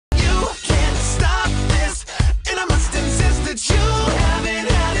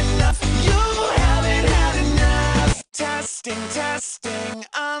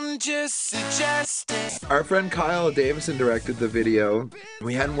just suggesting. Our friend Kyle Davison directed the video.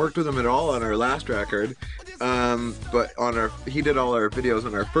 We hadn't worked with him at all on our last record, but he did all our videos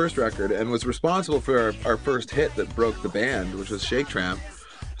on our first record and was responsible for our first hit that broke the band, which was Shake Tramp.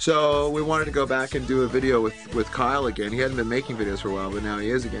 So we wanted to go back and do a video with Kyle again. He hadn't been making videos for a while, but now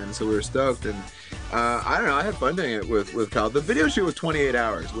he is again, so we were stoked. And I don't know, I had fun doing it with Kyle. The video shoot was 28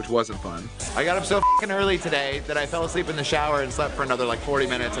 hours, which wasn't fun. I got up so f***ing early today that I fell asleep in the shower and slept for another like 40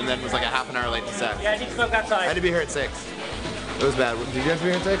 minutes and then was like a half an hour late to set. Yeah, I need to smoke outside. I had to be here at 6. It was bad. Did you guys be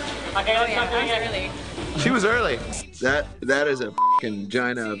here at 6? Okay, oh yeah, I was early. She was early. That is a f***ing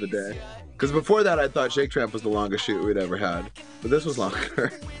gina of a day. Because before that I thought Shake Tramp was the longest shoot we'd ever had. But this was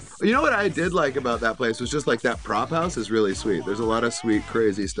longer. You know what I did like about that place was just like that prop house is really sweet. There's a lot of sweet,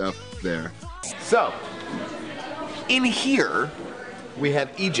 crazy stuff there. So, in here, we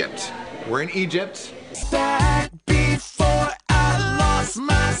have Egypt. We're in Egypt. Back before I lost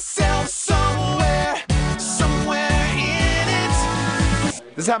myself somewhere in it.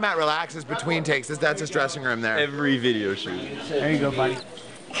 This is how Matt relaxes between takes. That's his dressing room there. Every video shoot. There you go, buddy.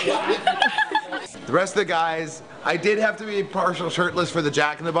 The rest of the guys, I did have to be partial shirtless for the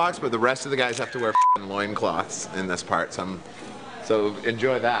Jack in the Box, but the rest of the guys have to wear f***ing loincloths in this part. So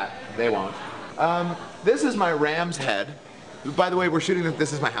enjoy that. They won't. This is my ram's head. By the way, we're shooting this.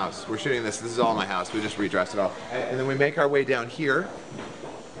 This is my house. We're shooting this. This is all my house. We just redressed it all. And then we make our way down here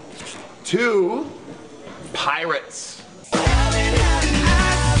to pirates.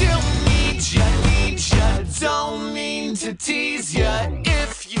 I still need ya, don't mean to tease ya.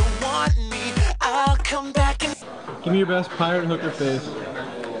 If you want me, I'll come back and... Give me your best pirate hooker face.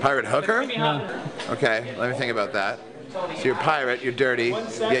 Pirate hooker? Yeah. Okay, let me think about that. So you're a pirate, you're dirty,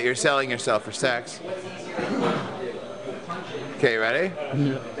 yet you're selling yourself for sex. Okay, ready?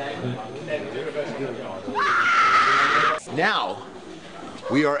 Now,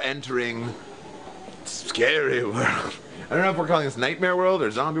 we are entering scary world. I don't know if we're calling this nightmare world or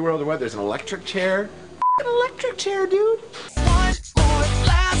zombie world or what. There's an electric chair. An electric chair, dude. One more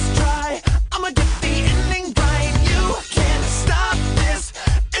last try, I'ma get the ending right. You can't stop this,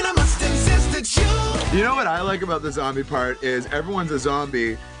 and I must insist that you... You know what I like about the zombie part is everyone's a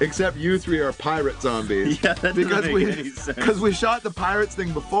zombie except you three are pirate zombies. Yeah, that doesn't make any sense. Because we shot the pirates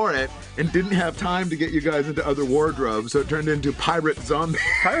thing before it and didn't have time to get you guys into other wardrobes, so it turned into pirate zombies.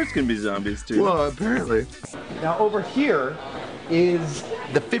 Pirates can be zombies too. Well, apparently. Now over here is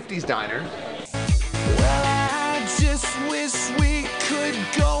the 50s diner. Well, I just wish we could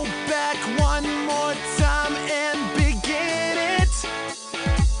go back one more time and begin it.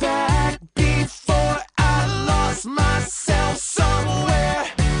 Back before I lost myself somewhere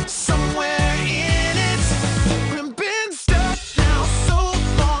in it. We've been stuck now so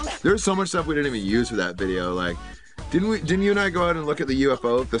long. There's so much stuff we didn't even use for that video. Like, didn't you and I go out and look at the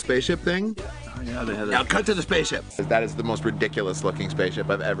UFO, the spaceship thing? Oh, yeah, they had Now that. cut to the spaceship. That is the most ridiculous looking spaceship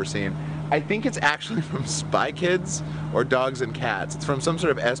I've ever seen. I think it's actually from Spy Kids or Dogs and Cats. It's from some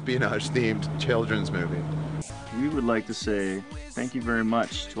sort of espionage themed children's movie. We would like to say thank you very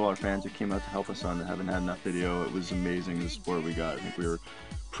much to all our fans who came out to help us on the Haven't Had Enough video. It was amazing the support we got. I think we were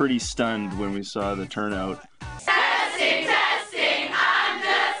pretty stunned when we saw the turnout. Testing, testing, I'm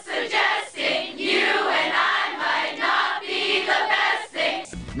just suggesting you and I might not be the best thing.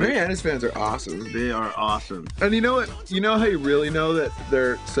 Marianas fans are awesome. They are awesome. And you know what? You know how you really know that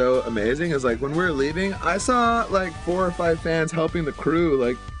they're so amazing is like when we were leaving, I saw like 4 or 5 fans helping the crew,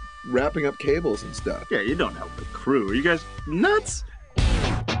 like wrapping up cables and stuff. Yeah, you don't help the crew. Are you guys nuts?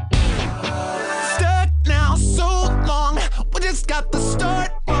 Stuck now so long, we just got the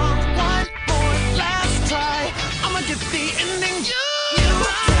start wrong. One more last try, I'ma get the ending. You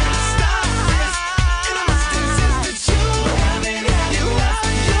can't stop this, and I must insist that you haven't it.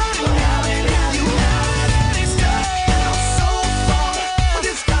 Stuck now so long, we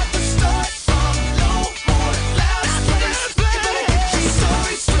just got the start wrong. No more last tries, you better get your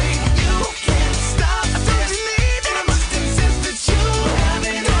story straight. You can't stop this, and I must insist that you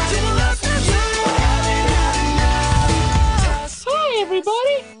haven't Hi,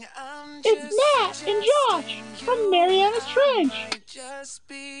 everybody. It's Matt and Josh from Marianas Trench. Just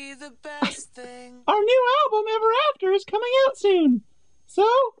be the best thing. Our new album, Ever After, is coming out soon. So,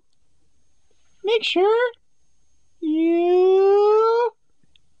 make sure you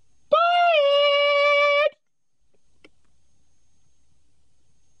buy it.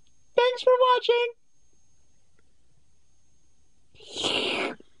 Thanks for watching.